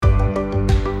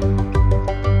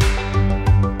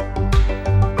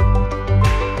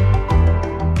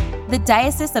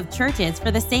Diocese of Churches for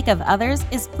the Sake of Others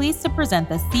is pleased to present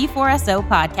the C4SO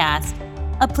podcast,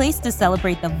 a place to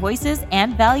celebrate the voices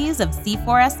and values of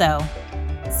C4SO.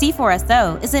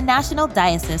 C4SO is a national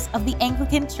diocese of the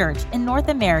Anglican Church in North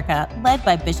America led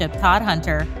by Bishop Todd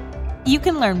Hunter. You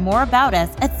can learn more about us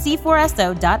at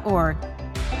c4so.org.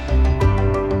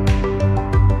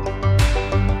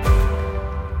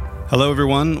 Hello,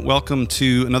 everyone. Welcome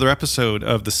to another episode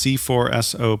of the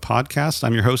C4SO podcast.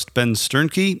 I'm your host, Ben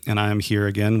Sternke, and I'm here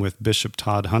again with Bishop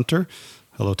Todd Hunter.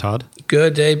 Hello, Todd.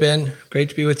 Good day, Ben. Great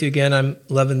to be with you again. I'm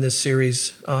loving this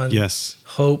series on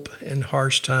hope in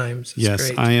harsh times. It's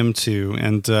great. I am too.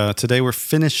 And today we're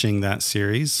finishing that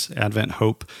series, Advent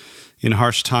Hope in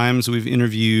Harsh Times. We've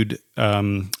interviewed,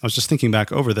 I was just thinking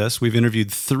back over this, we've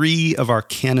interviewed 3 of our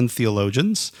canon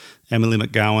theologians, Emily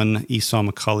McGowan, Esau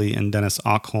McCulley, and Dennis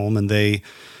Ockholm, and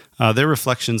their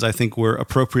reflections, I think, were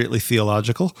appropriately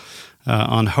theological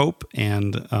on hope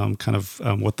and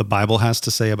what the Bible has to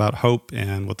say about hope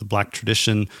and what the Black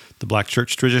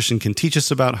church tradition can teach us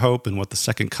about hope and what the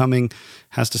second coming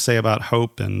has to say about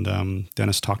hope. And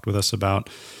Dennis talked with us about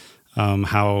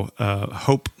how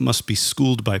hope must be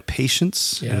schooled by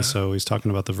patience. Yeah. And so he's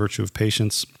talking about the virtue of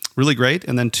patience. Really great.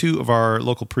 And then 2 of our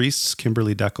local priests,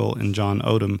 Kimberly Deckel and John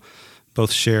Odom,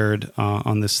 both shared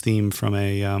on this theme from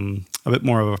a bit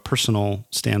more of a personal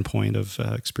standpoint of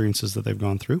experiences that they've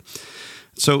gone through.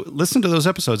 So listen to those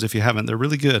episodes if you haven't. They're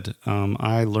really good.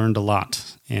 I learned a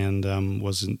lot and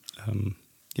was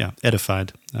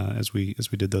edified as we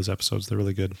did those episodes. They're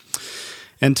really good.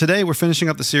 And today we're finishing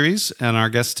up the series, and our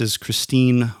guest is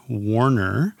Christine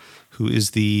Warner, who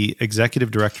is the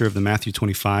Executive Director of the Matthew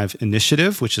 25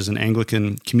 Initiative, which is an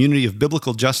Anglican community of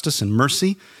biblical justice and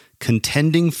mercy,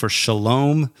 contending for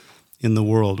shalom in the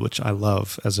world, which I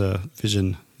love as a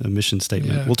mission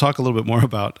statement. Yeah. We'll talk a little bit more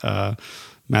about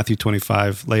Matthew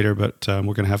 25 later, but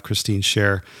we're going to have Christine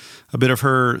share a bit of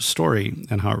her story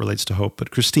and how it relates to hope. But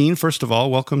Christine, first of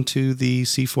all, welcome to the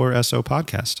C4SO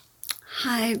podcast.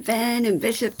 Hi, Ben and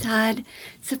Bishop Todd.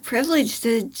 It's a privilege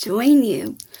to join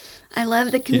you. I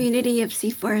love the community of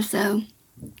C4SO.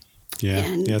 Yeah,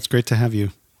 it's great to have you.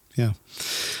 Yeah.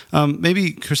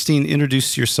 Maybe, Christine,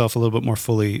 introduce yourself a little bit more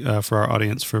fully for our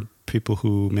audience, for people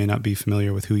who may not be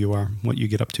familiar with who you are, what you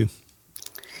get up to.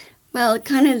 Well,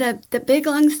 kind of the big,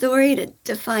 long story that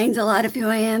defines a lot of who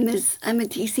I am is I'm a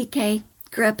TCK,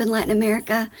 grew up in Latin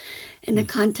America in the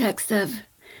context of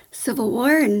Civil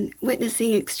War and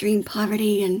witnessing extreme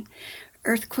poverty and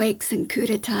earthquakes and coup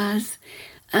d'etats.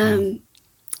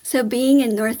 So being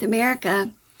in North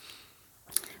America,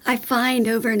 I find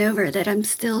over and over that I'm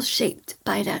still shaped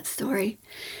by that story.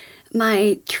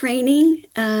 My training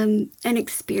and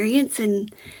experience in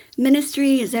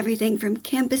ministry is everything from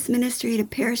campus ministry to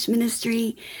parish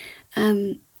ministry,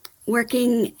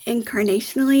 working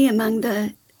incarnationally among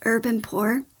the urban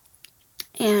poor,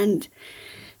 and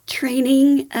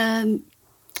training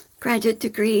graduate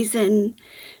degrees in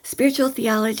spiritual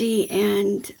theology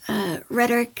and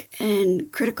rhetoric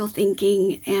and critical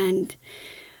thinking and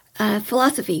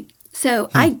philosophy. So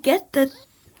I get the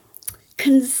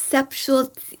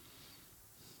conceptual,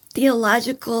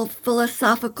 theological,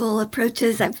 philosophical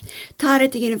approaches. I've taught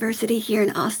at the university here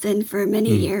in Austin for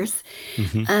many years.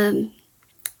 Mm-hmm.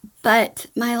 But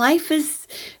my life has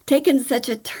taken such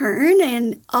a turn,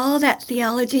 and all that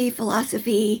theology,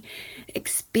 philosophy,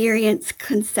 experience,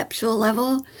 conceptual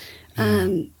level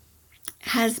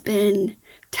has been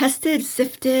tested,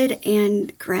 sifted,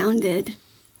 and grounded.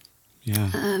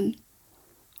 In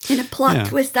a plot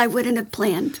twist I wouldn't have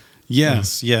planned.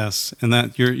 Yes. And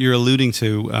that you're alluding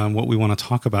to what we want to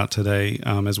talk about today.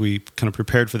 As we kind of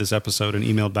prepared for this episode and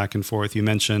emailed back and forth, you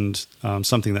mentioned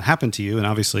something that happened to you, and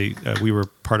obviously we were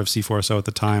part of C4SO at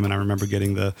the time, and I remember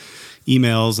getting the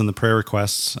emails and the prayer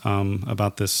requests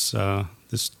about this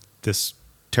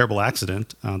terrible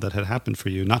accident that had happened for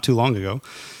you not too long ago,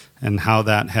 and how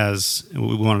that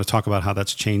we wanted to talk about how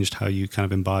that's changed how you kind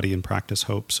of embody and practice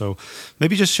hope. So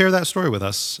maybe just share that story with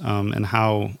us and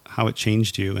how it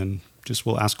changed you, and just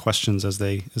we'll ask questions as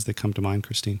they come to mind,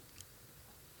 Christine.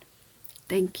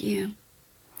 Thank you.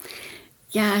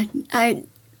 Yeah,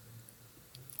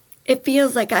 it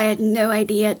feels like I had no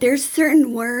idea. There's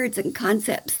certain words and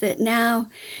concepts that now,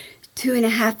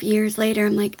 2.5 years later,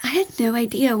 I'm like, I had no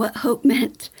idea what hope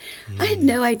meant. I had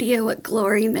no idea what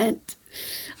glory meant.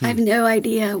 I have no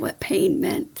idea what pain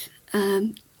meant.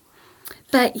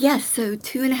 But yes, so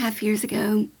 2.5 years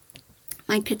ago,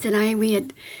 my kids and I, we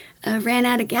had ran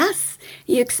out of gas.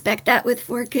 You expect that with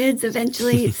 4 kids.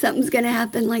 Eventually, something's going to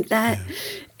happen like that.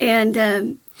 Yeah.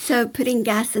 And so putting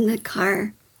gas in the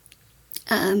car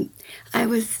I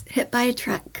was hit by a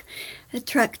truck. A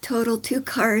truck totaled 2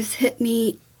 cars, hit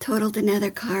me, totaled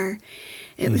another car.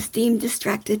 It was deemed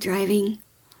distracted driving.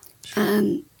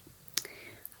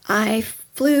 I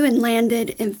flew and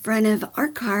landed in front of our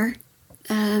car.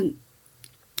 I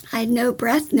had no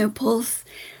breath, no pulse.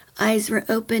 Eyes were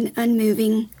open,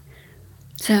 unmoving.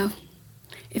 So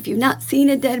if you've not seen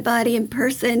a dead body in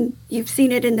person, you've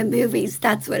seen it in the movies.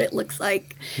 That's what it looks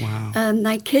like. Wow.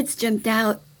 My kids jumped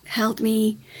out, held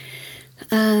me.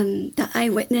 The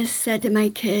eyewitness said to my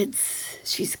kids,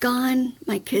 "She's gone."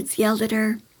 My kids yelled at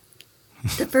her.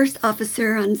 The first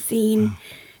officer on scene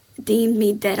deemed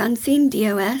me dead on scene,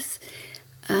 DOS,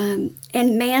 and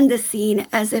manned the scene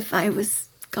as if I was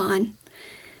gone.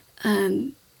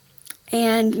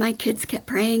 And my kids kept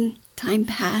praying. Time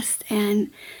passed, and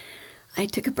I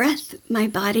took a breath. My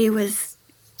body was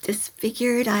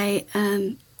disfigured. My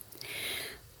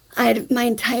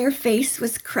entire face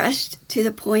was crushed to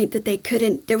the point that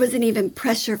there wasn't even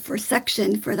pressure for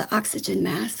suction for the oxygen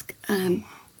mask. I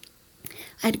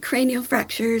had cranial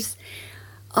fractures.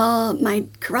 All my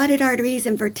carotid arteries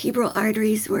and vertebral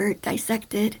arteries were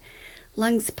dissected,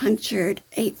 lungs punctured,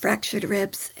 8 fractured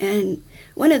ribs, and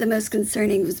one of the most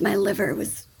concerning was my liver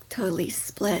was totally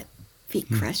split, feet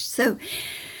crushed. So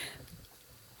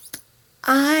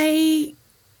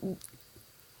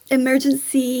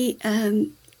emergency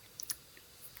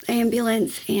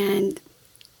ambulance and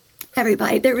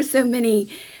everybody, there were so many.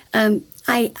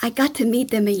 I got to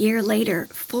meet them a year later.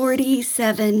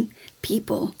 47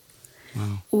 people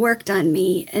worked on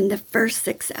me in the first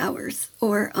 6 hours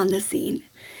or on the scene.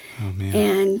 Oh,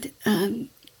 man.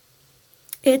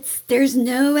 And there's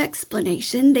no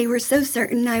explanation. They were so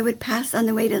certain I would pass on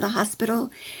the way to the hospital.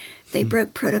 They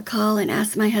broke protocol and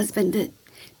asked my husband to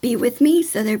be with me,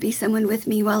 so there'd be someone with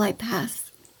me while I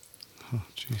passed. Oh,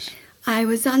 jeez. I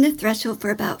was on the threshold for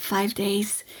about 5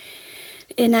 days,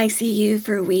 in ICU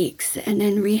for weeks, and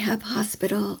then rehab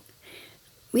hospital.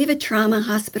 We have a trauma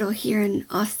hospital here in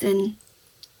Austin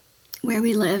where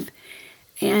we live,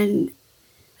 and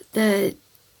the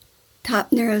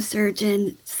top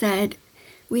neurosurgeon said,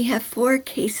 "We have 4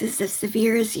 cases of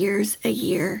severe as yours a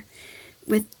year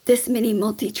with this many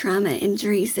multi-trauma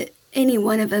injuries that any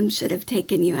one of them should have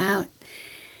taken you out.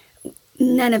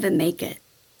 None of them make it.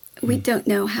 We don't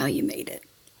know how you made it,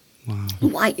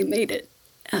 why you made it."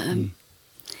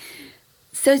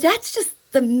 So that's just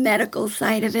the medical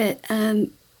side of it.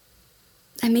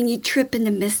 You trip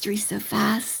into mystery so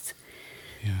fast.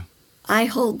 Yeah. I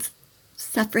hold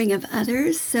suffering of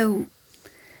others, so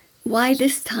why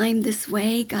this time, this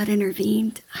way, God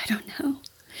intervened? I don't know.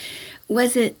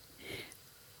 Was it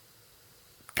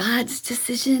God's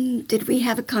decision? Did we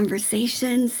have a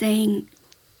conversation saying,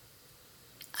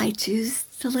 "I choose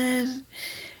to live"?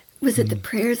 Was it the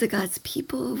prayers of God's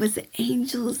people? Was it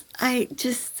angels?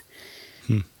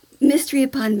 Mystery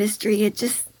upon mystery.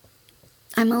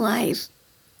 I'm alive.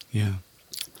 Yeah.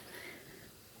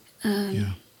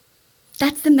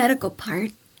 That's the medical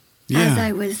part. Yeah. As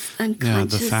I was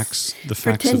unconscious the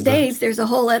for facts 10 days, there's a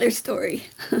whole other story.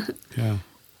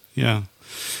 Yeah.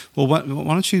 Well, why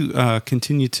don't you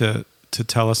continue to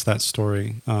tell us that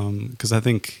story? Because I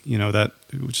think, that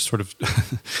just sort of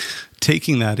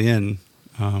taking that in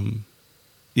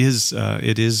is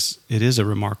a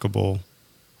remarkable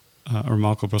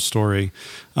story.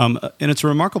 And it's a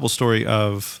remarkable story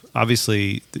of,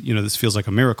 obviously, this feels like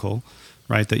a miracle,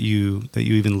 right? That you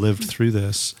even lived through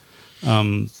this.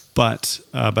 But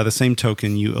by the same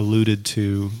token, you alluded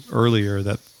to earlier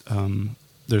that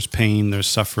there's pain, there's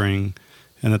suffering,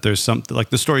 and that there's something, like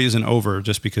the story isn't over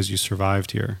just because you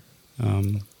survived here.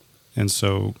 And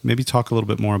so maybe talk a little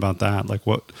bit more about that. Like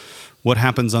what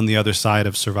happens on the other side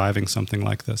of surviving something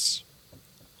like this?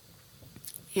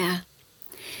 Yeah.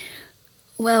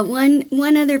 Well,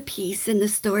 one other piece in the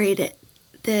story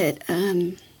that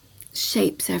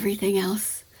shapes everything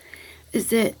else is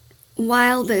that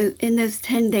while in those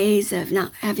 10 days of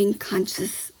not having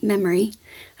conscious memory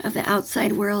of the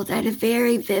outside world, I had a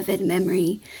very vivid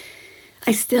memory.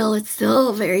 It's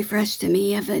still very fresh to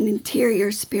me, of an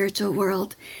interior spiritual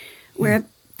world where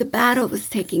the battle was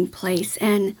taking place.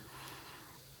 And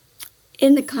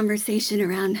in the conversation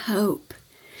around hope,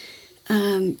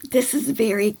 this is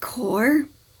very core.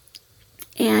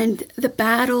 And the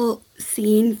battle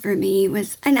scene for me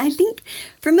was, and I think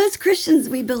for most Christians,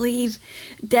 we believe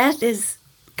death is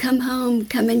come home,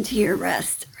 come into your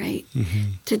rest, right?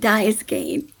 Mm-hmm. To die is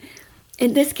gain.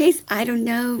 In this case, I don't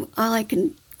know. All I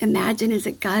can imagine is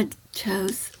that God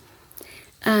chose.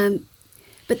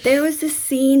 But there was this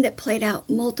scene that played out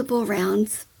multiple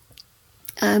rounds.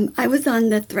 I was on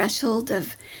the threshold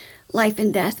of life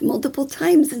and death multiple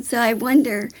times. And so I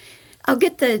wonder, I'll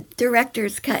get the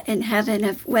director's cut in heaven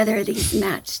of whether these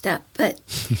matched up, but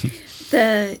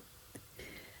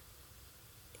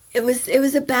it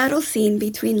was a battle scene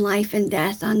between life and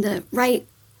death. On the right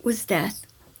was death,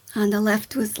 on the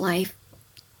left was life.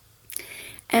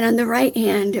 And on the right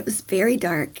hand, it was very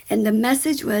dark. And the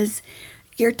message was,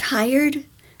 you're tired?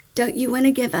 Don't you want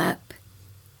to give up?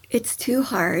 It's too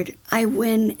hard. I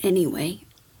win anyway.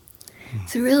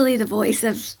 So really the voice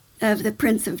of the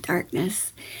Prince of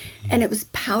Darkness. And it was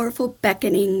powerful,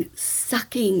 beckoning,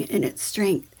 sucking in its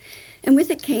strength. And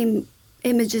with it came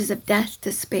images of death,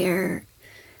 despair,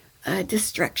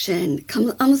 destruction,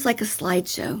 almost like a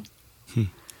slideshow.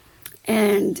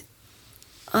 And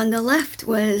on the left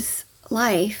was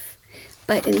life,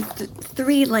 but in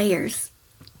three layers.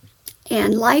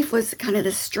 And life was kind of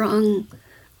the strong,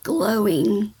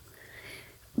 glowing,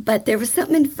 but there was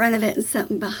something in front of it and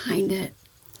something behind it.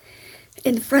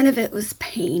 In front of it was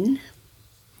pain.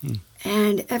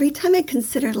 And every time I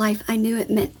considered life, I knew it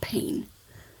meant pain.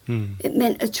 It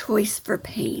meant a choice for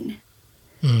pain.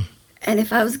 And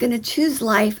if I was going to choose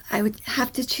life, I would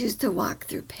have to choose to walk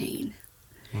through pain.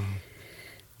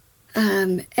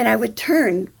 And I would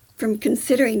turn from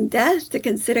considering death to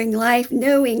considering life,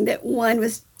 knowing that one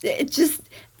was,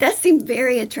 that seemed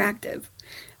very attractive.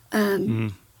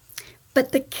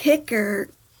 But the kicker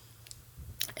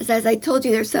is, as I told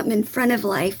you, there's something in front of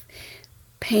life,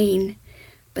 pain,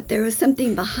 but there was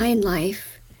something behind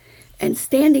life, and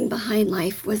standing behind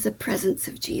life was the presence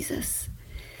of Jesus.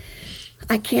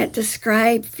 I can't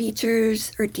describe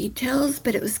features or details,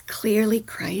 but it was clearly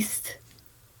Christ.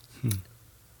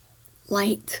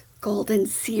 Light, golden,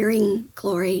 searing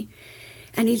glory.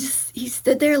 And he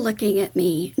stood there looking at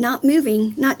me, not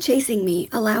moving, not chasing me,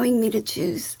 allowing me to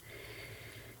choose.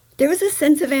 There was a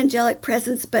sense of angelic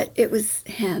presence, but it was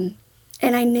him.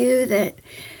 And I knew that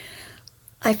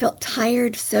I felt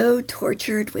tired, so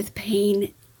tortured with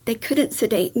pain. They couldn't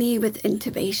sedate me with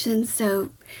intubation,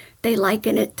 so they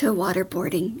liken it to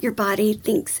waterboarding. Your body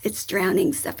thinks it's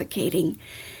drowning, suffocating.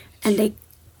 And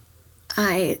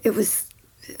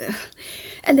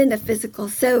and then the physical.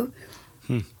 So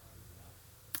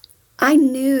I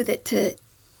knew that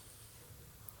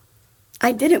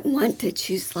I didn't want to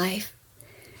choose life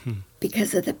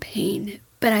because of the pain.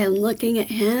 But I'm looking at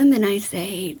him and I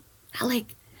say,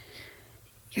 Alec,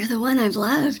 you're the one I've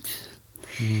loved.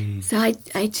 So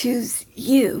I choose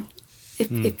you.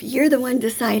 If you're the one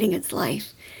deciding it's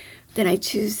life, then I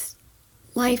choose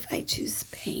life, I choose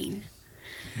pain.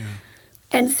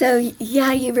 And so,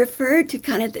 you referred to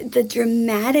kind of the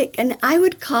dramatic, and I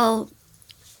would call,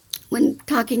 when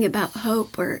talking about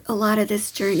hope or a lot of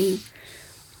this journey,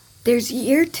 there's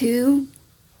year 2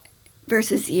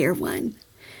 versus year 1.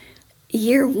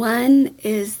 Year 1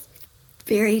 is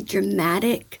very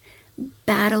dramatic,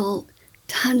 battle,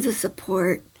 tons of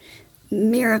support,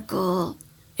 miracle,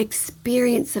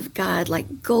 experience of God,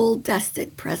 like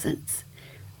gold-dusted presence.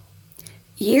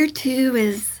 Year 2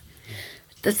 is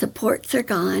the supports are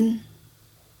gone.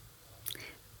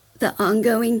 The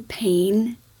ongoing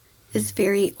pain is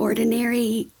very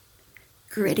ordinary,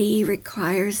 gritty,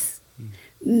 requires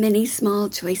many small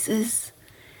choices.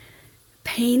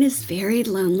 Pain is very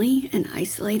lonely and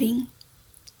isolating.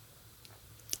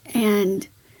 And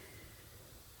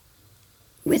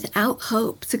without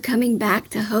hope, so coming back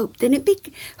to hope, then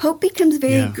hope becomes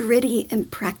very gritty and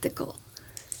practical.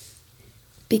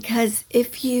 Because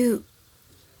if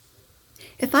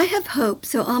I have hope,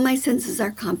 so all my senses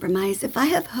are compromised, if I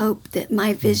have hope that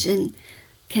my vision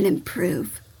can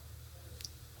improve,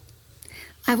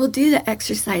 I will do the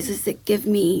exercises that give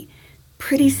me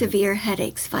pretty severe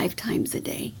headaches 5 times a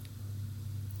day.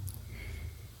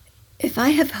 If I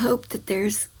have hope that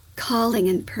there's calling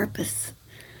and purpose,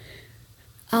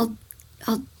 I'll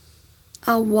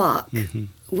walk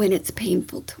when it's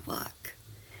painful to walk.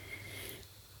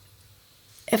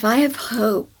 If I have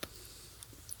hope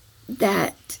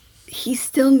that he's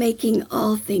still making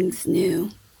all things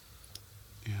new,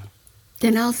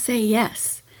 then I'll say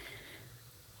yes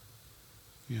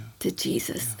to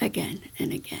Jesus again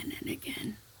and again and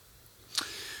again.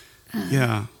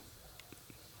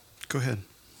 Go ahead.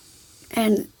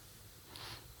 And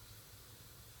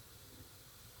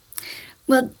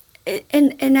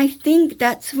I think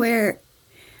that's where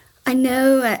I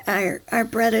know our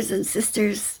brothers and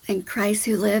sisters in Christ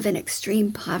who live in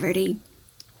extreme poverty,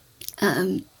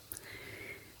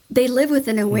 they live with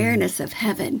an awareness of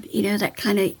heaven, that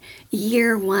kind of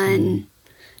year 1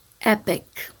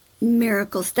 epic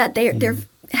miracles that they're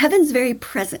heaven's very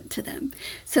present to them.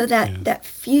 So that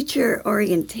future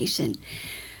orientation.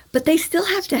 But they still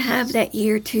have to have that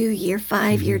year 2, year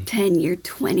 5, year 10, year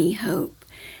 20 hope,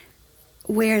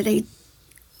 where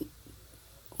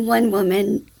one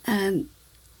woman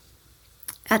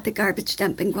at the garbage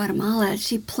dump in Guatemala,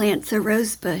 she plants a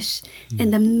rose bush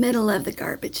in the middle of the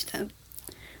garbage dump.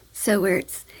 So where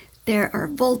there are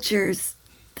vultures,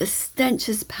 the stench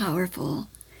is powerful,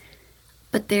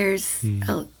 but there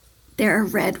are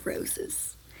red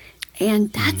roses.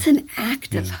 And that's an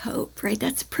act of hope, right?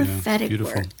 That's prophetic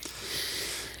work.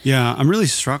 Yeah, I'm really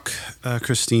struck,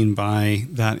 Christine, by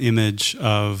that image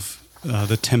of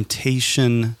the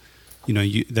temptation,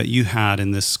 that you had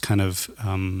in this kind of,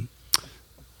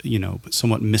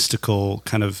 somewhat mystical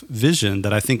kind of vision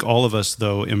that I think all of us,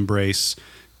 though, embrace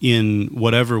in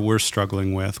whatever we're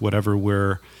struggling with, whatever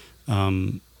we're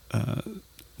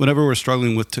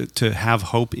struggling with to have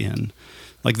hope in.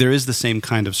 Like, there is the same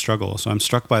kind of struggle. So I'm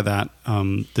struck by that,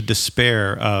 the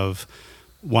despair of,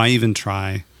 why even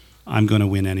try? I'm going to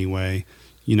win anyway,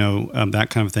 that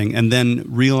kind of thing. And then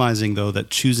realizing, though, that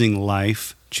choosing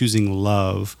life, choosing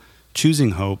love,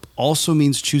 choosing hope also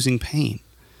means choosing pain.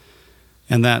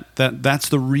 And that's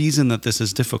the reason that this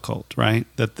is difficult, right?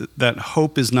 That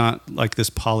hope is not like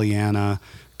this Pollyanna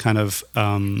kind of,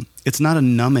 it's not a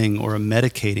numbing or a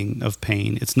medicating of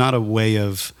pain. It's not a way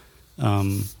of,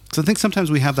 so I think sometimes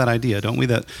we have that idea, don't we?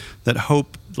 That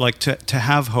hope, like to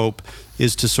have hope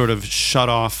is to sort of shut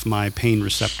off my pain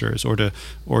receptors or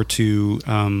to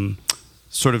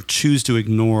sort of choose to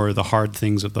ignore the hard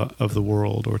things of the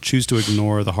world, or choose to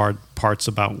ignore the hard parts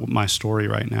about my story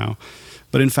right now.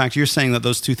 But in fact, you're saying that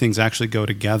those two things actually go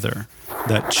together,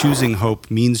 that choosing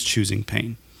hope means choosing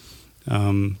pain.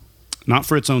 Not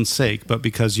for its own sake, but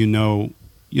because you know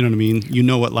what I mean? You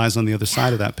know what lies on the other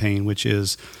side of that pain, which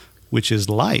is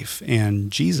life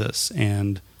and Jesus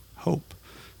and hope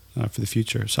for the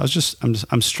future. So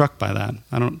I'm struck by that.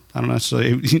 I don't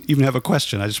necessarily even have a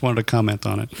question. I just wanted to comment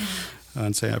on it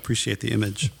and say I appreciate the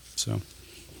image. So,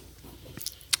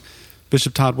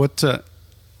 Bishop Todd, what?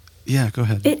 Yeah, go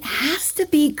ahead. It has to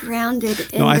be grounded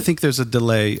in. No, I think there's a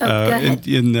delay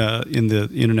in the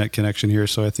internet connection here,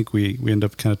 so I think we end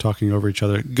up kind of talking over each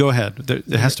other. Go ahead.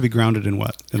 It has to be grounded in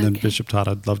what? And then Bishop Todd,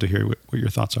 I'd love to hear what your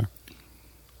thoughts are.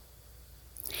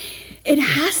 It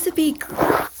has to be,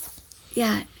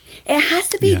 it has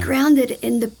to be grounded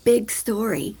in the big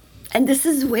story. And this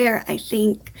is where I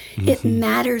think it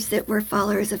matters that we're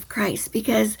followers of Christ,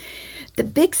 because the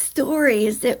big story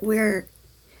is that we're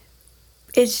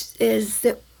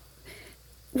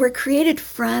created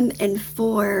from and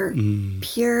for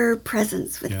pure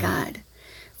presence with God,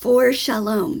 for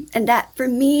shalom. And that, for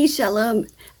me, shalom,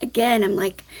 again, I'm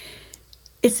like,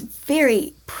 it's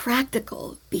very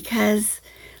practical, because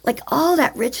like all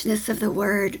that richness of the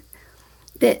word,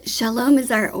 that shalom is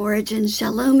our origin,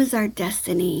 shalom is our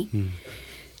destiny.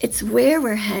 It's where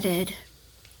we're headed.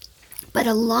 But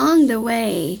along the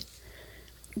way,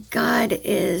 God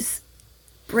is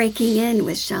breaking in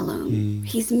with shalom.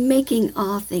 He's making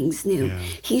all things new.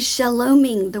 He's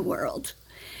shaloming the world.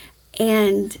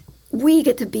 And we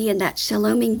get to be in that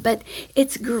shaloming, but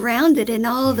it's grounded in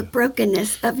all the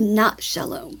brokenness of not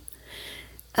shalom,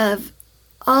 of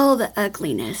all the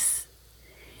ugliness,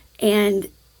 and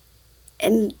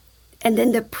then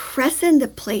to press into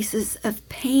places of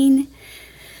pain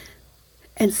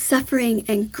and suffering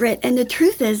and grit. And the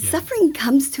truth is, suffering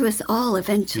comes to us all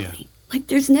eventually. Like,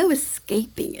 there's no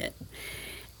escaping it.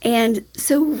 And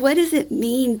so what does it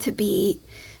mean to be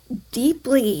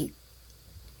deeply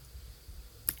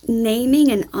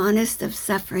naming and honest of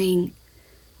suffering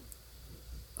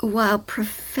while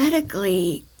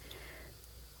prophetically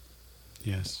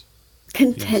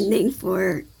contending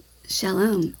for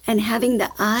shalom, and having the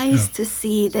eyes to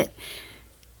see that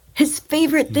his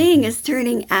favorite thing is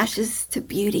turning ashes to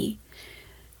beauty,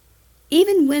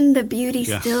 even when the beauty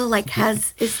still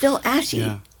is still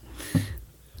ashy.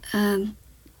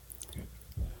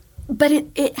 But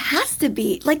it has to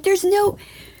be like, there's no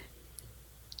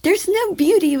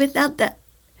beauty without the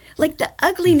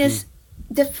ugliness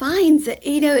defines it,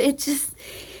 it just,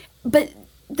 but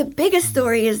the biggest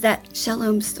story is that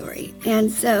shalom story.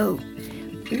 And so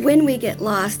when we get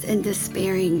lost and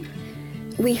despairing,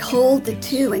 we hold the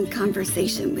two in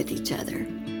conversation with each other.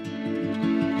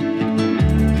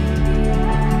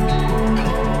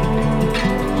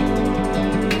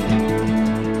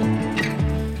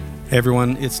 Hey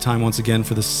everyone, it's time once again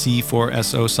for the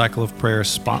C4SO Cycle of Prayer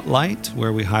Spotlight,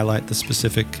 where we highlight the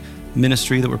specific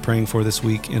ministry that we're praying for this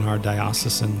week in our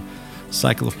diocesan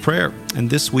cycle of prayer. And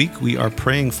this week we are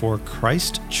praying for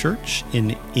Christ Church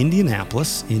in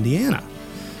Indianapolis, Indiana,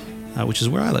 which is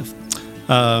where I live,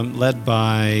 led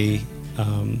by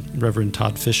Reverend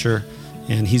Todd Fisher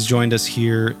And he's joined us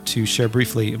here to share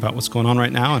briefly about what's going on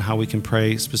right now and how we can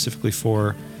pray specifically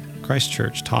for Christ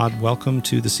Church. Todd, welcome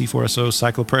to the C4SO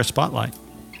Cycle of Prayer Spotlight.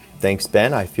 Thanks,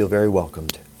 Ben. I feel very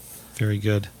welcomed. Very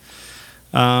good.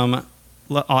 I'll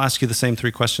ask you the same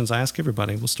three questions I ask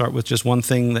everybody. We'll start with just one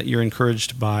thing that you're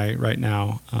encouraged by right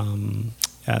now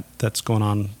that's going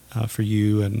on for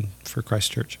you and for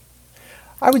Christ Church.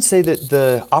 I would say that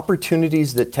the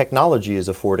opportunities that technology is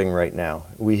affording right now,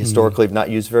 we historically have not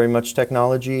used very much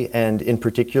technology, and in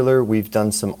particular, we've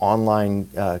done some online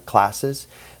classes.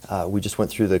 We just went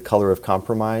through the Color of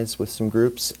Compromise with some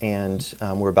groups, and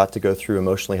we're about to go through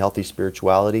Emotionally Healthy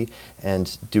Spirituality,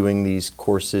 and doing these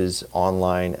courses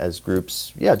online as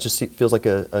groups, just feels like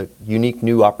a unique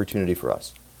new opportunity for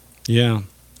us. Yeah,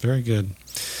 very good.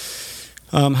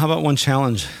 How about one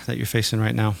challenge that you're facing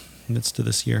right now in the midst of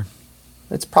this year?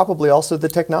 It's probably also the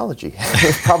technology.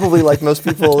 Probably like most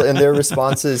people in their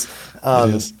responses,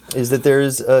 is that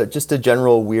there's just a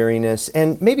general weariness,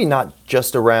 and maybe not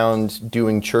just around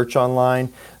doing church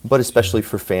online, but especially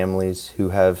for families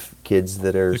who have kids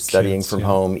that are studying from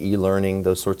home, e-learning,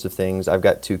 those sorts of things. I've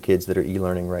got 2 kids that are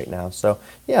e-learning right now. So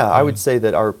I would say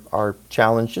that our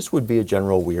challenge just would be a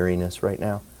general weariness right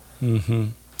now. Mm-hmm.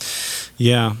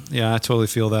 Yeah, I totally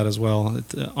feel that as well.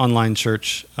 Online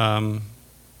church,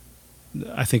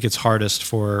 I think it's hardest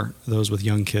for those with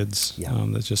young kids.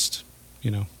 That just,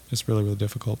 it's really, really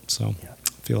difficult. So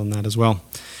feeling that as well.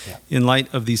 Yeah. In light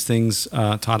of these things,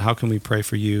 Todd, how can we pray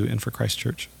for you and for Christ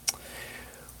Church?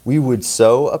 We would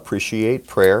so appreciate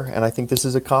prayer, and I think this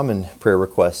is a common prayer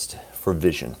request for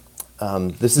vision.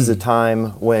 This is a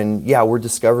time when, we're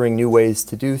discovering new ways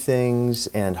to do things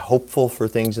and hopeful for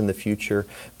things in the future,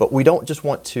 but we don't just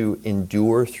want to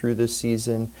endure through this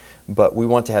season, but we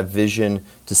want to have vision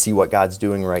to see what God's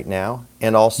doing right now,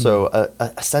 and also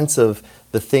a sense of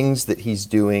the things that He's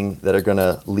doing that are going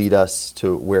to lead us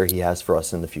to where He has for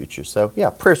us in the future. So,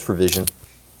 prayers for vision.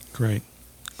 Great.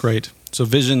 So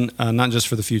vision, not just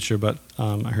for the future, but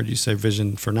I heard you say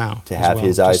vision for now. To have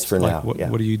His eyes for now.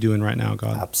 What are you doing right now,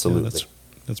 God? Absolutely.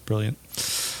 That's brilliant.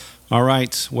 All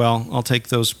right. Well, I'll take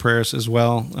those prayers as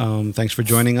well. Thanks for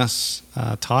joining us,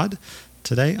 Todd,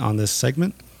 today on this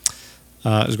segment.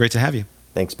 It was great to have you.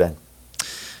 Thanks, Ben.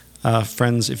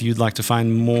 Friends, if you'd like to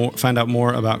find out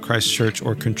more about Christ Church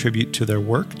or contribute to their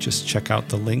work, just check out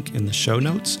the link in the show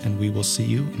notes, and we will see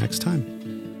you next time.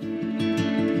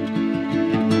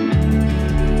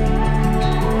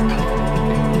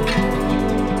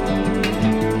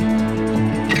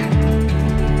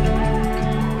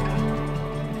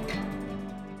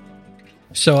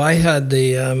 So I had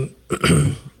the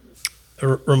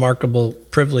remarkable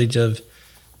privilege of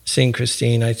seeing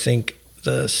Christine, I think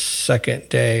the second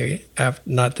day,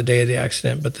 not the day of the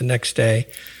accident, but the next day.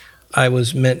 I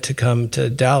was meant to come to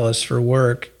Dallas for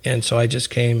work, and so I just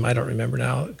came, I don't remember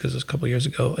now, because it was a couple of years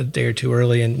ago, a day or two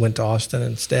early, and went to Austin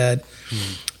instead.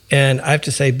 And I have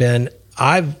to say, Ben,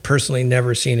 I've personally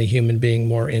never seen a human being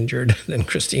more injured than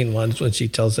Christine was when she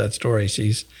tells that story.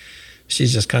 She's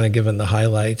just kind of given the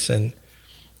highlights, and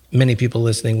many people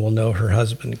listening will know her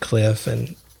husband, Cliff,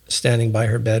 and standing by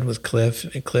her bed with Cliff,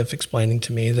 and Cliff explaining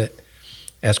to me that,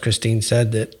 as Christine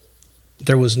said, that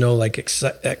there was no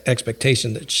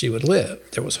expectation that she would live.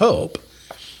 There was hope,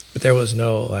 but there was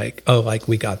no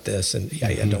we got this, and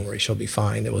don't worry, she'll be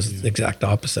fine. It was the exact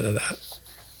opposite of that.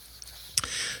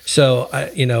 So,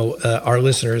 our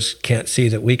listeners can't see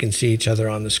that we can see each other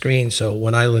on the screen. So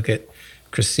when I look at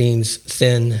Christine's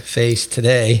thin face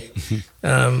today,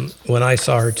 when I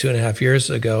saw her 2.5 years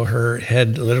ago, her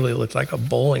head literally looked like a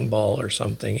bowling ball or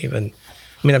something.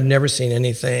 I've never seen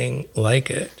anything like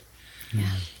it. Yeah.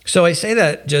 So I say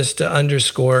that just to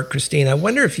underscore, Christine, I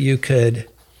wonder if you could,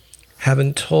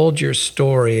 having told your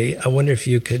story, I wonder if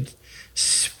you could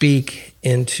speak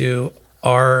into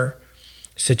our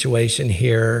situation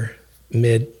here,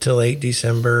 mid to late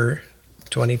December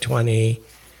 2020,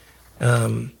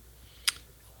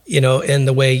 in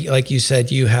the way, like you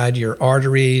said, you had your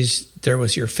arteries, there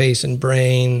was your face and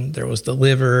brain, there was the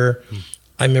liver.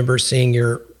 I remember seeing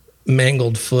your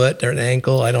mangled foot or an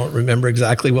ankle. I don't remember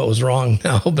exactly what was wrong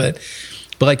now, but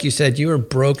like you said, you were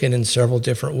broken in several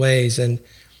different ways. And,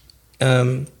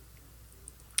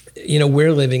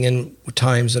 we're living in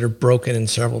times that are broken in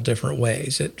several different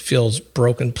ways. It feels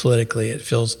broken politically. It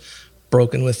feels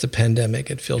broken with the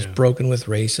pandemic. It feels broken with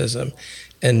racism.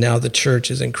 And now the church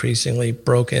is increasingly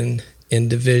broken in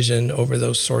division over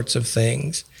those sorts of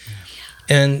things.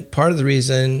 Yeah. And part of the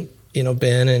reason,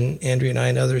 Ben and Andrea and I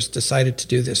and others decided to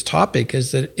do this topic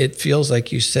is that it feels,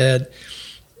 like you said,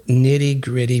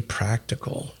 nitty-gritty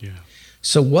practical. Yeah.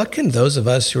 So what can those of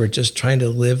us who are just trying to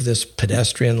live this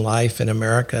pedestrian life in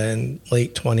America in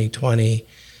late 2020,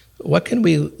 what can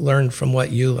we learn from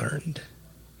what you learned?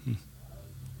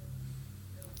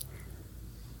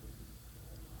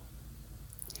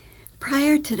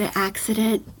 Prior to the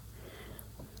accident,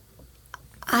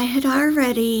 I had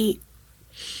already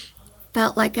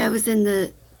felt like I was in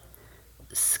the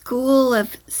school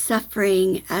of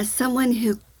suffering as someone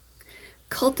who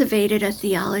cultivated a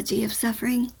theology of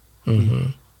suffering.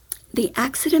 Mm-hmm. The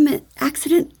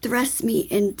accident thrust me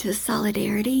into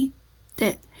solidarity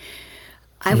that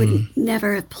I would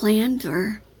never have planned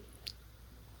or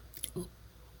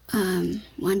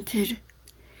wanted.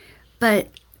 But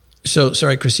So,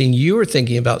 sorry, Christine, you were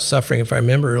thinking about suffering, if I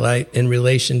remember right, in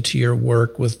relation to your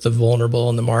work with the vulnerable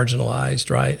and the marginalized,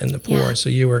 right, and the poor. Yeah. So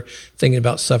you were thinking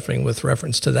about suffering with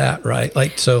reference to that, right?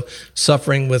 Like, so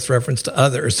suffering with reference to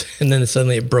others, and then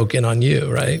suddenly it broke in on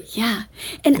you, right? yeah,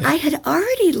 and I had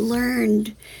already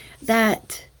learned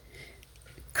that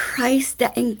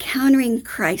that encountering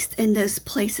Christ in those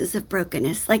places of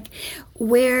brokenness, like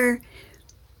where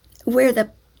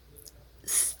the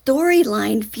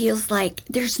storyline feels like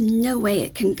there's no way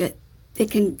it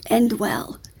can end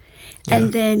well. Yeah.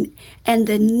 And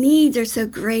the needs are so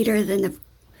greater than the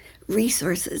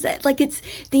resources. Like it's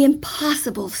the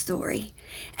impossible story.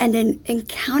 And then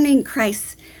encountering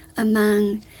Christ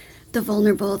among the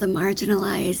vulnerable, the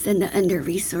marginalized, and the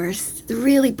under-resourced, the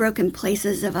really broken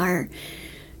places of our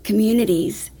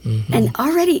communities. Mm-hmm. And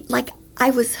already, like,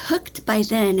 I was hooked by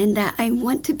then in that I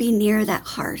want to be near that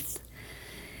hearth.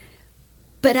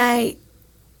 But I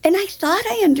thought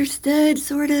I understood,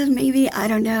 sort of, maybe, I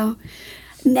don't know.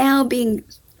 Now being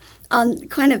on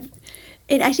kind of,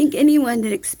 and I think anyone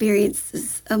that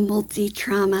experiences a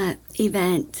multi-trauma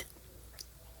event,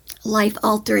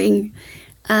 life-altering,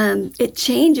 it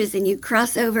changes and you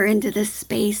cross over into this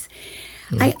space.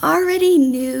 I already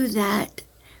knew that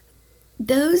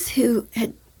those who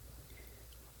had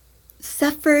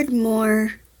suffered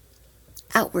more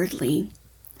outwardly,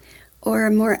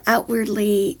 or more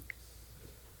outwardly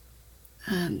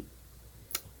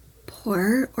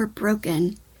poor or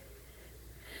broken,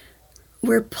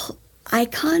 were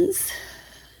icons,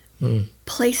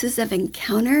 places of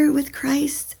encounter with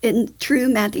Christ in true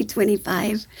Matthew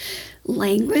 25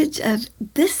 language of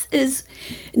this is,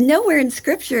 nowhere in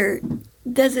Scripture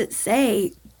does it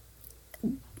say,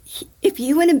 if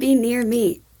you want to be near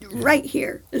me, right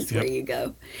here is where you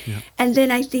go. Yep. And then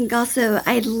I think also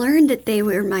I learned that they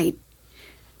were my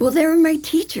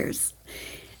teachers,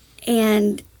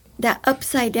 and that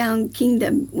upside down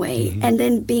kingdom way, and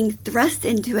then being thrust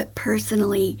into it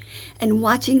personally and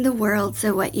watching the world.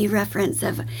 So what you reference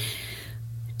of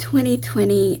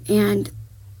 2020 and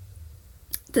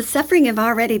the suffering have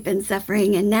already been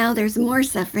suffering, and now there's more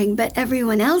suffering, but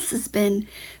everyone else has been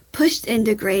pushed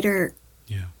into greater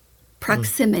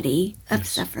proximity of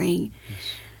suffering.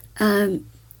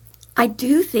 I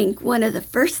do think one of the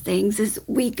first things is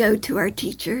we go to our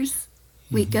teachers.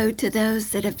 We go to those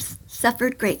that have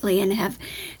suffered greatly and have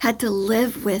had to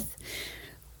live with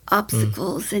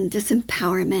obstacles and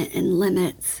disempowerment and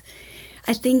limits.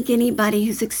 I think anybody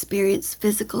who's experienced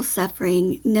physical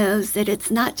suffering knows that it's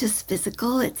not just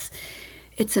physical, it's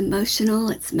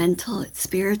emotional, it's mental, it's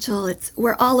spiritual,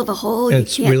 we're all of a whole. And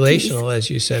it's relational,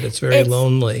 as you said. It's very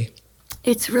lonely.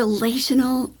 It's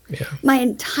relational. Yeah. My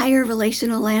entire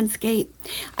relational landscape.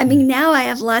 I mean, now I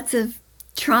have lots of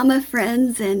trauma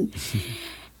friends and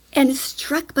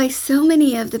struck by so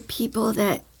many of the people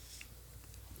that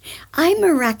I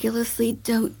miraculously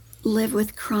don't live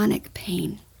with chronic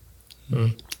pain.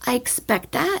 I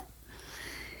expect that.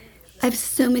 I have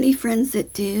so many friends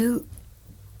that do.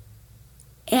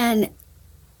 And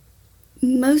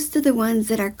most of the ones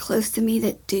that are close to me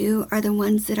that do are the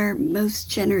ones that are most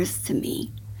generous to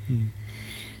me.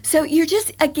 So you're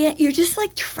just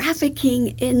like trafficking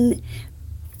in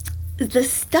the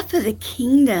stuff of the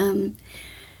kingdom.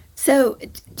 So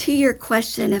to your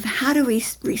question of how do we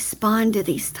respond to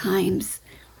these times,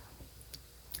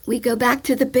 we go back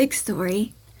to the big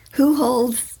story. Who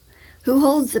holds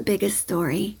the biggest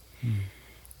story?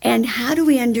 And how do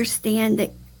we understand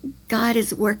that God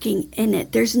is working in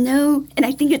it? And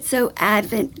I think it's so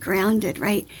Advent grounded,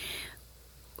 right?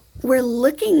 We're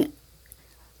looking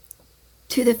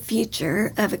to the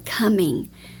future of a coming,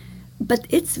 but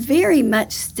it's very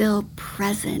much still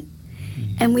present.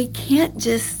 And we can't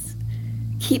just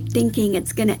keep thinking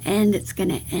it's going to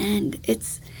end.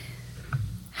 It's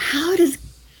how does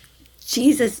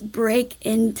Jesus break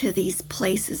into these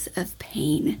places of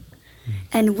pain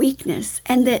and weakness,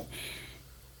 and that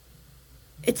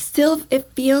it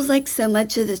feels like so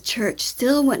much of the church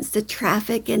still wants to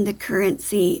traffic in the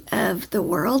currency of the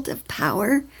world, of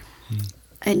power,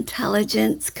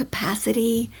 intelligence,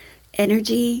 capacity,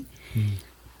 energy.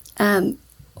 One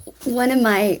of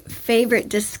my favorite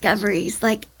discoveries,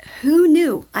 like, who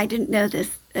knew? I didn't know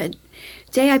this.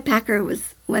 J.I. Packer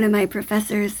was one of my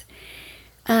professors.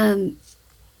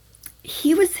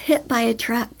 He was hit by a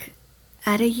truck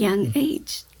at a young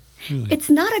age. Really? It's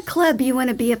not a club you want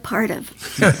to be a part of.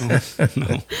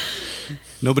 No.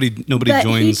 Nobody But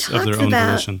joins he of their talks own about-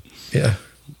 volition. Yeah.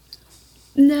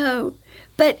 No,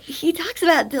 but he talks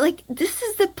about, like, this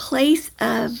is the place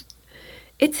of,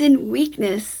 it's in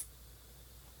weakness.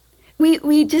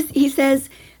 He says,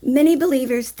 many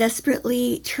believers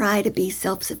desperately try to be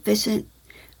self-sufficient,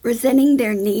 resenting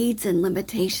their needs and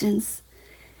limitations,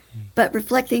 but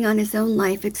reflecting on his own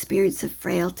life experience of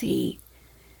frailty,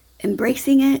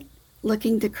 embracing it,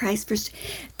 looking to Christ for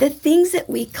the things that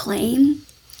we claim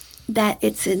that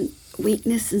it's in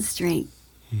weakness and strength.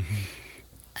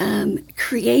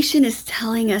 Creation is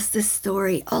telling us this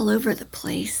story all over the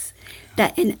place,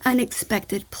 that in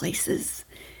unexpected places,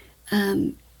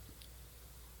 in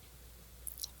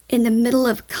the middle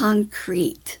of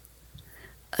concrete,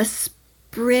 a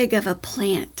sprig of a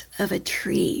plant, of a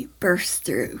tree bursts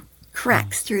through,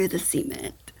 cracks through the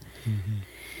cement.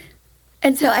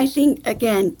 And so I think,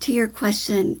 again, to your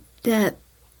question, that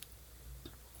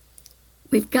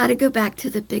we've got to go back to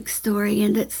the big story,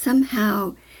 and that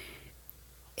somehow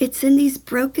it's in these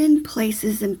broken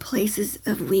places and places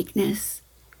of weakness.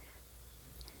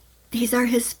 These are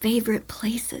his favorite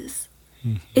places.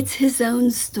 It's his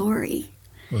own story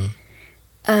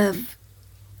of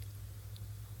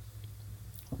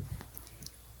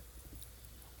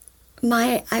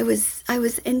I was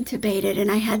intubated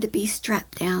and I had to be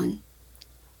strapped down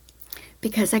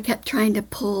because I kept trying to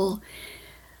pull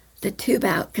the tube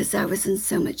out because I was in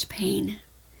so much pain.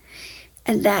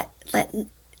 And that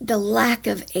the lack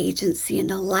of agency and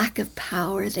the lack of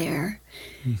power there,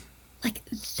 like,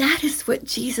 that is what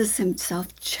Jesus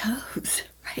himself chose,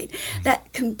 right?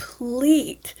 That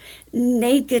complete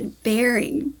naked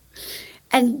bearing.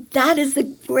 And that is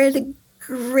where the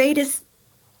greatest,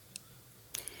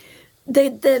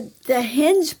 the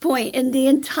hinge point in the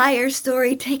entire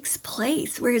story takes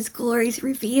place, where his glory is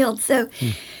revealed. So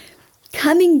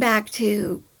coming back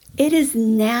to, it is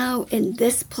now in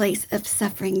this place of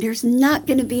suffering. There's not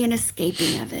going to be an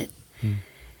escaping of it.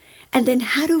 And then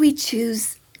how do we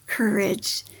choose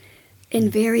courage in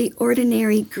very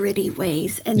ordinary, gritty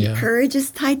ways? And courage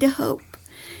is tied to hope.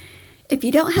 If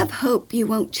you don't have hope, you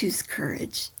won't choose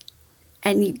courage.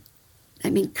 And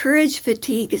courage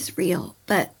fatigue is real,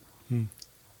 but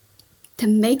to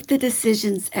make the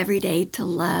decisions every day to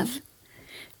love,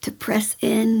 to press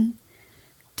in,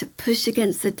 to push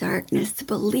against the darkness, to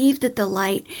believe that the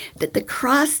light, that the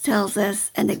cross tells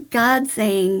us, and that God's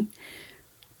saying,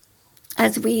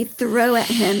 as we throw at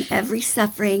him every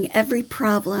suffering, every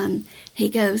problem, he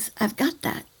goes, I've got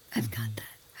that. I've got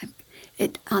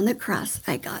that. On the cross,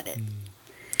 I got it.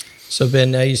 So,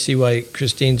 Ben, now you see why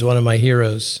Christine's one of my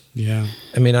heroes. Yeah.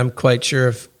 I mean, I'm quite sure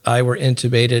if I were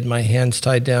intubated, my hands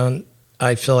tied down,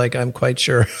 I feel like I'm quite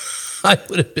sure I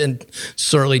would have been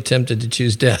sorely tempted to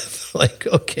choose death. Like,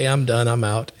 okay, I'm done, I'm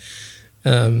out.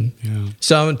 So I'm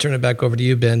going to turn it back over to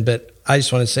you, Ben, but I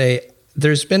just want to say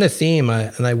there's been a theme,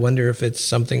 and I wonder if it's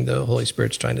something the Holy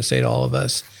Spirit's trying to say to all of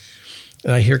us.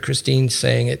 And I hear Christine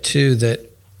saying it too, that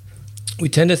we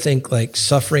tend to think like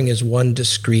suffering is one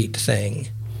discrete thing.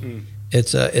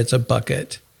 It's a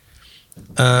bucket.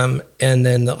 And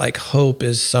then like hope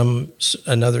is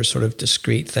another sort of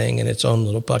discrete thing in its own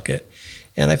little bucket.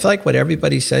 And I feel like what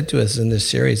everybody said to us in this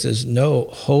series is, no,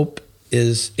 hope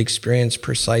is experienced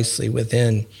precisely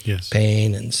within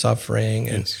pain and suffering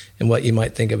and what you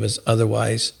might think of as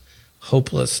otherwise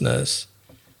hopelessness.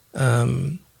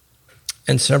 And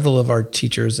several of our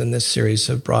teachers in this series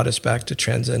have brought us back to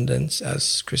transcendence,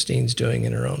 as Christine's doing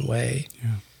in her own way.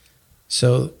 Yeah.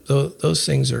 So those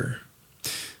things are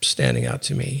standing out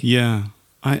to me. Yeah,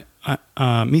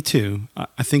 me too.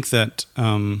 I think that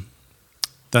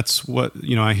that's what,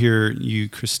 I hear you,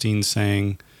 Christine,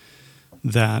 saying,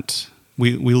 that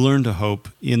we learn to hope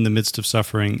in the midst of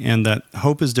suffering, and that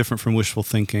hope is different from wishful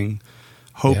thinking.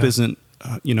 Hope isn't,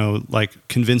 like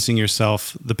convincing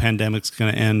yourself the pandemic's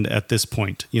going to end at this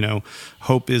point.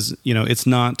 Hope is, it's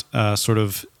not sort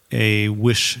of a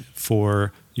wish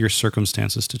for your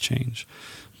circumstances to change,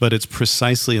 but it's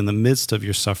precisely in the midst of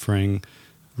your suffering,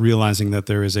 realizing that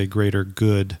there is a greater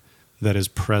good that is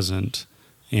present,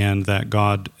 and that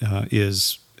God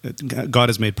is God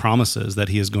has made promises that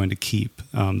he is going to keep,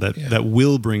 that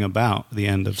will bring about the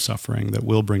end of suffering, that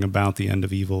will bring about the end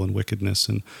of evil and wickedness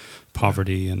and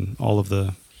poverty and all of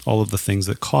the things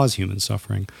that cause human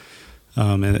suffering.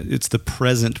 And it's the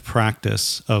present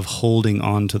practice of holding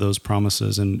on to those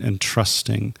promises and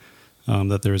trusting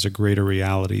that there is a greater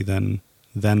reality than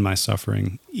my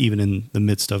suffering, even in the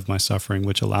midst of my suffering,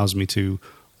 which allows me to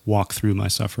walk through my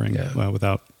suffering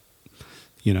without,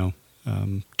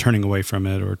 turning away from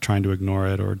it or trying to ignore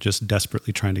it or just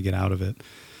desperately trying to get out of it.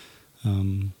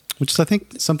 Which is, I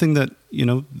think, something that,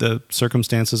 the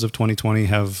circumstances of 2020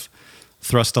 have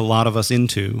thrust a lot of us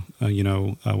into,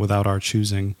 without our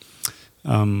choosing.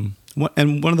 And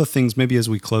one of the things, maybe as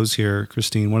we close here,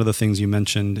 Christine, one of the things you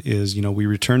mentioned is, we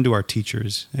return to our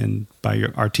teachers, and by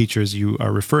our teachers, you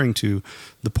are referring to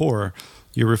the poor.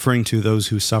 You're referring to those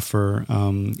who suffer.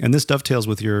 And this dovetails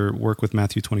with your work with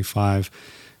Matthew 25.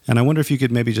 And I wonder if you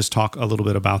could maybe just talk a little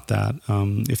bit about that.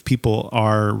 If people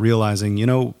are realizing,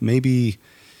 maybe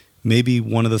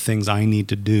one of the things I need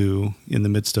to do in the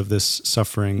midst of this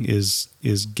suffering is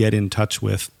get in touch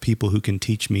with people who can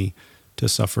teach me to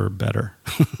suffer better.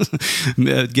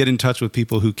 Get in touch with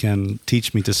people who can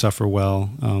teach me to suffer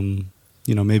well.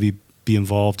 Maybe be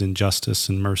involved in justice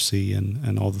and mercy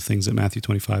and all the things that Matthew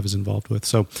 25 is involved with.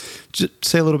 So just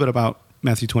say a little bit about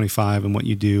Matthew 25 and what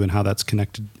you do and how that's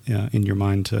connected in your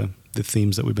mind to the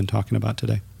themes that we've been talking about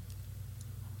today.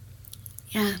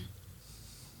 Yeah.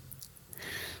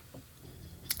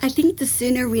 I think the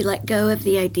sooner we let go of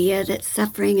the idea that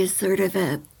suffering is sort of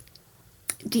a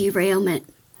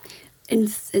derailment, in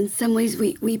some ways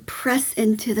we press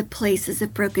into the places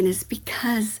of brokenness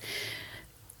because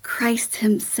Christ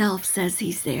himself says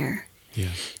he's there. Yeah.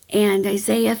 And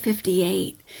Isaiah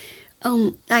 58,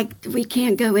 we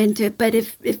can't go into it, but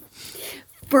if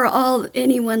for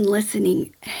anyone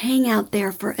listening, hang out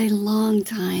there for a long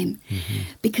time,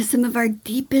 because some of our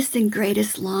deepest and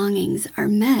greatest longings are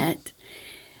met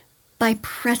by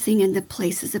pressing into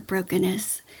places of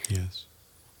brokenness. Yes.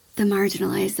 The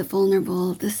marginalized, the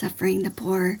vulnerable, the suffering, the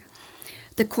poor,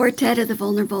 the quartet of the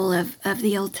vulnerable of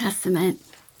the Old Testament,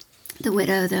 the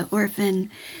widow, the orphan,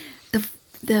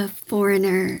 the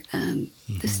foreigner,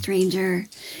 the stranger.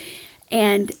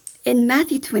 And in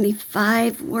Matthew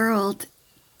 25 world,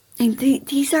 and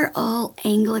these are all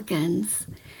Anglicans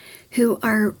who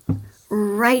are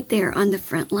right there on the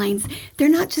front lines. They're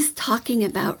not just talking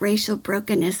about racial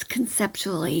brokenness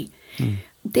conceptually.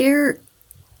 They're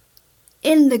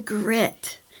in the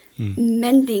grit,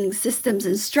 mending systems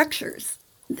and structures.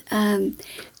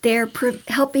 They're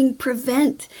helping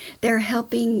prevent. They're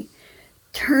helping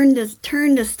turn the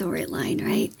storyline,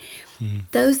 right?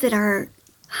 Those that are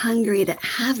hungry, that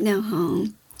have no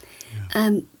home.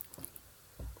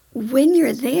 When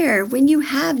you're there, when you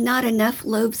have not enough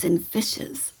loaves and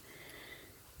fishes,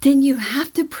 then you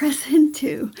have to press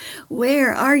into,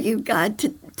 where are you, God,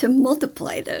 to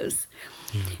multiply those?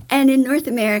 And in North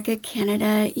America,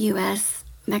 Canada, U.S.,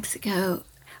 Mexico,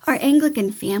 our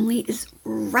Anglican family is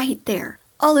right there,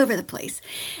 all over the place.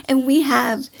 And we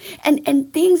have,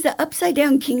 and things, the upside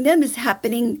down kingdom is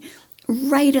happening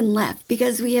right and left,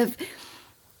 because we have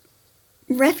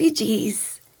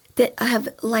refugees that have,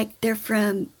 they're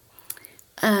from,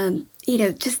 they're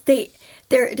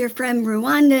from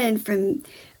Rwanda and from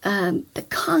the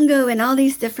Congo and all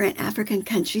these different African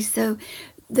countries. So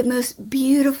the most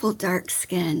beautiful dark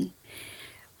skin.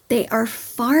 They are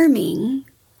farming,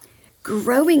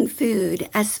 growing food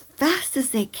as fast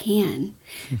as they can,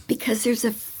 because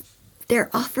they're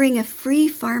offering a free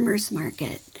farmers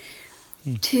market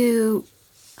to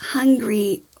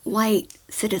hungry white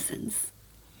citizens.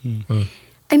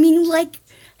 I mean,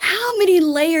 how many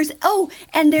layers? Oh,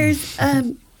 and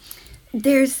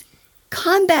there's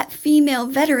combat female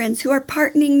veterans who are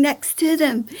partnering next to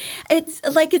them. It's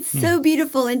so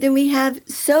beautiful. And then we have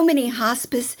so many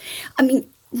hospice. I mean,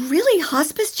 really,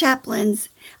 hospice chaplains,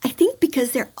 I think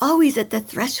because they're always at the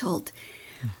threshold,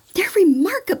 they're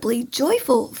remarkably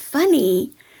joyful,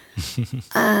 funny,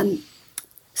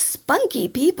 spunky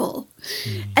people.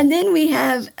 And then we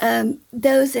have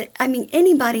those that,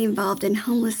 anybody involved in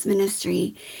homeless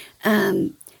ministry,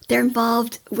 they're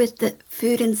involved with the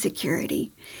food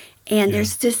insecurity. And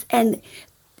there's and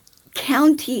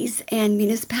counties and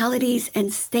municipalities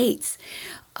and states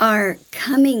are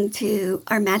coming to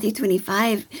our Matthew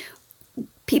 25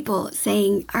 people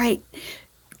saying, all right,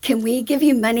 can we give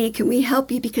you money? Can we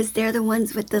help you? Because they're the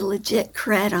ones with the legit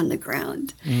cred on the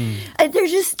ground.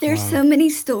 There's so many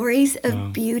stories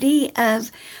of beauty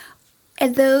and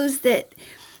those that,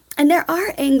 and there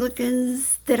are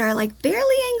Anglicans that are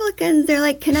barely Anglicans.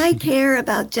 They're can I care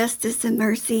about justice and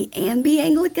mercy and be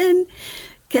Anglican?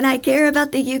 Can I care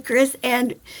about the Eucharist?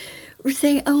 And we're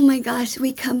saying, oh my gosh,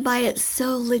 we come by it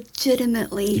so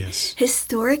legitimately. Yes.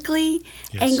 Historically,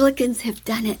 Yes. Anglicans have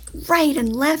done it right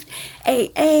and left.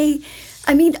 AA,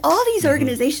 I mean, all these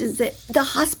organizations, that the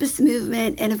hospice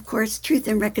movement, and of course, Truth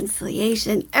and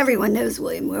Reconciliation. Everyone knows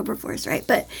William Wilberforce, right?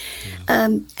 But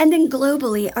and then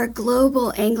globally, our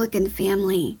global Anglican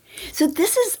family. So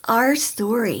this is our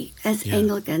story as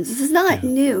Anglicans. This is not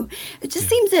new. It just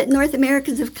seems that North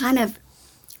Americans have kind of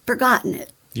forgotten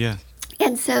it. Yeah.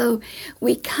 And so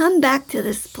we come back to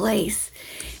this place.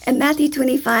 And Matthew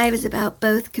 25 is about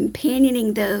both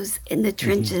companioning those in the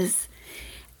trenches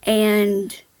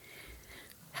and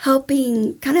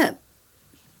helping, kind of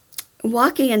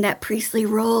walking in that priestly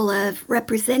role of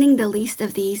representing the least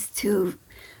of these to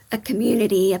a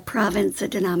community, a province, a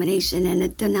denomination, and a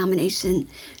denomination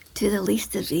to the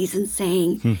least of these, and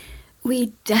saying,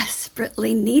 we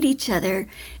desperately need each other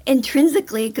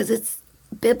intrinsically, because it's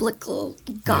biblical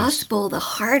gospel, the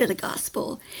heart of the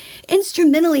gospel.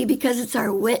 Instrumentally, because it's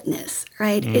our witness,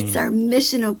 right? It's our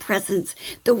missional presence.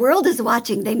 The world is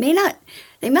watching. They might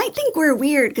think we're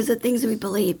weird because of things we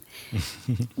believe,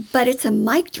 but it's a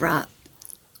mic drop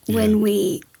when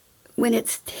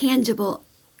it's tangible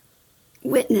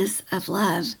witness of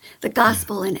love, the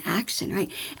gospel in action,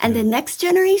 right? And the next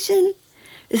generation,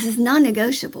 this is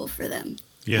non-negotiable for them.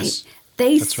 Yes. Right?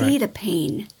 They That's see right. the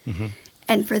pain.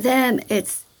 And for them,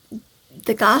 it's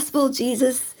the gospel,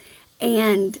 Jesus,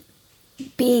 and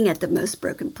being at the most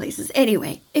broken places.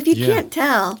 Anyway, if you can't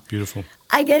tell, Beautiful.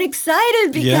 I get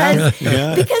excited because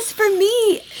because for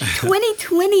me,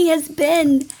 2020 has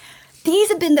been, these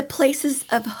have been the places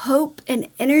of hope and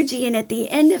energy. And at the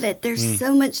end of it, there's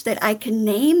so much that I can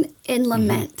name in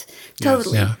lament.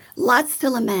 Totally. Yeah. Lots to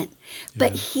lament.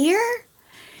 But here,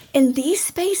 in these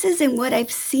spaces and what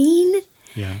I've seen,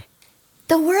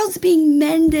 the world's being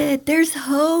mended. There's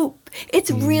hope.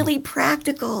 It's really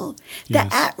practical. The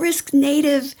at-risk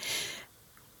Native,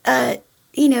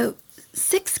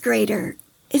 sixth grader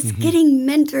is getting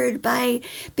mentored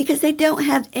because they don't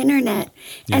have internet.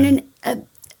 And an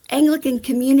Anglican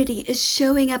community is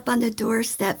showing up on the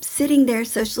doorstep, sitting there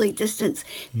socially distanced,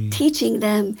 teaching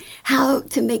them how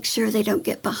to make sure they don't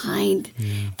get behind,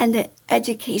 and that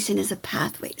education is a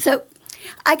pathway. So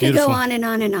I could Beautiful. go on and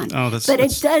on and on. Oh, but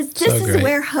it does. This so is great.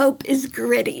 where hope is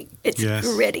gritty. It's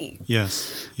gritty.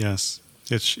 Yes.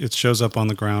 It shows up on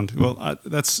the ground. Well,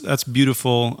 that's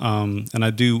beautiful. And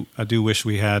I do wish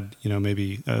we had,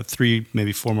 maybe 3,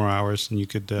 maybe 4 more hours, and you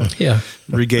could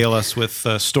regale us with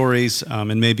stories.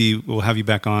 And maybe we'll have you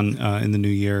back on in the new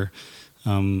year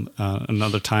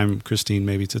another time, Christine,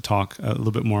 maybe to talk a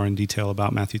little bit more in detail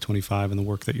about Matthew 25 and the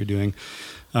work that you're doing.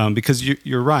 Because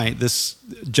you're right, this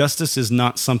justice is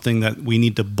not something that we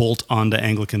need to bolt onto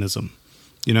Anglicanism.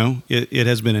 It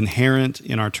has been inherent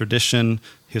in our tradition,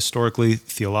 historically,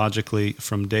 theologically,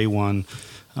 from day one.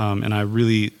 And I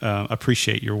really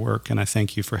appreciate your work, and I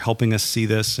thank you for helping us see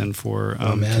this and for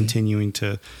continuing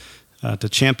to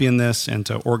champion this and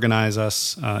to organize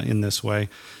us in this way.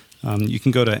 You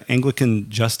can go to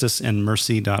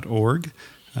AnglicanJusticeandMercy.org,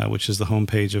 which is the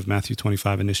homepage of Matthew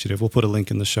 25 Initiative. We'll put a link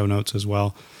in the show notes as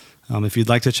well. If you'd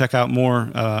like to check out more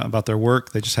about their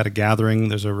work, they just had a gathering.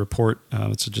 There's a report.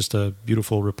 It's just a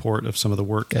beautiful report of some of the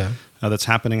work that's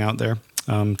happening out there.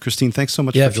 Christine, thanks so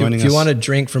much for joining us. If you want to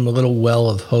drink from a little well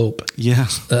of hope.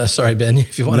 Sorry, Ben.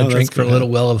 If you want to drink from a little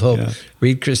well of hope,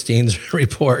 read Christine's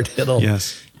report.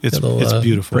 It's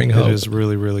beautiful. Bring hope. It is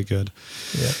really, really good.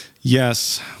 Yeah.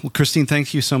 Yes. Well, Christine,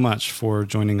 thank you so much for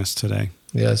joining us today.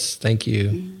 Yes, thank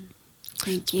you.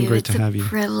 Thank you. Great to have you. It's a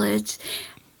privilege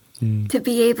to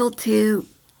be able to.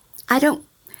 I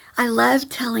love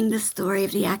telling the story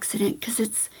of the accident because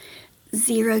it's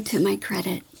zero to my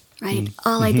credit, right?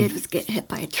 All I did was get hit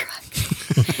by a truck.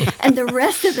 And the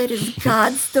rest of it is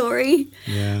God's story.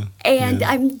 And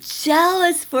I'm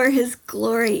jealous for his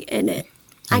glory in it.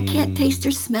 I can't taste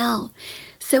or smell.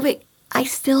 So I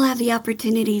still have the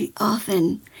opportunity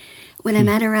often when I'm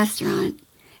at a restaurant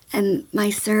and my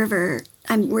server,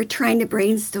 we're trying to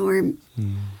brainstorm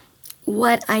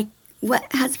what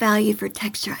has value for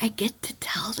texture. I get to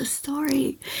tell the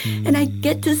story and I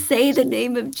get to say the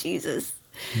name of Jesus.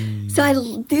 So I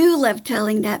do love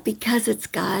telling that because it's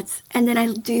God's. And then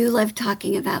I do love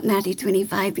talking about Matthew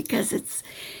 25 because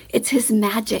it's his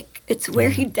magic. It's where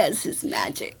he does his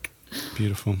magic.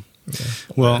 Beautiful.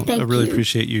 Well, I really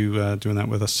appreciate you doing that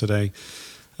with us today.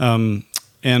 And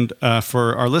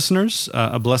for our listeners,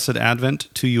 a blessed Advent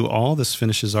to you all. This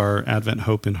finishes our Advent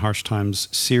Hope in Harsh Times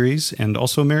series, and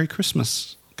also Merry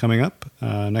Christmas coming up.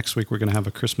 Next week, we're going to have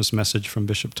a Christmas message from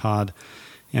Bishop Todd,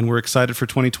 and we're excited for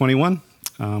 2021.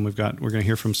 We're going to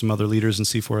hear from some other leaders in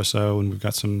C4SO, and we've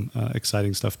got some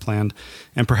exciting stuff planned.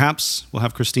 And perhaps we'll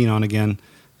have Christine on again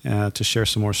to share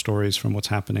some more stories from what's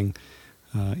happening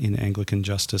in Anglican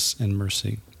justice and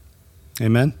mercy.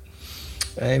 Amen?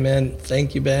 Amen.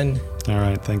 Thank you, Ben. All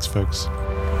right. Thanks, folks.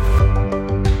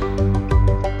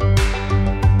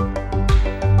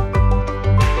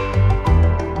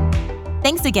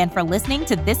 Thanks again for listening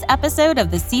to this episode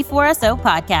of the C4SO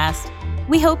podcast.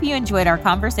 We hope you enjoyed our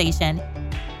conversation.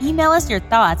 Email us your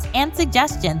thoughts and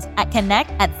suggestions at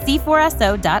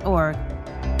connect@c4so.org.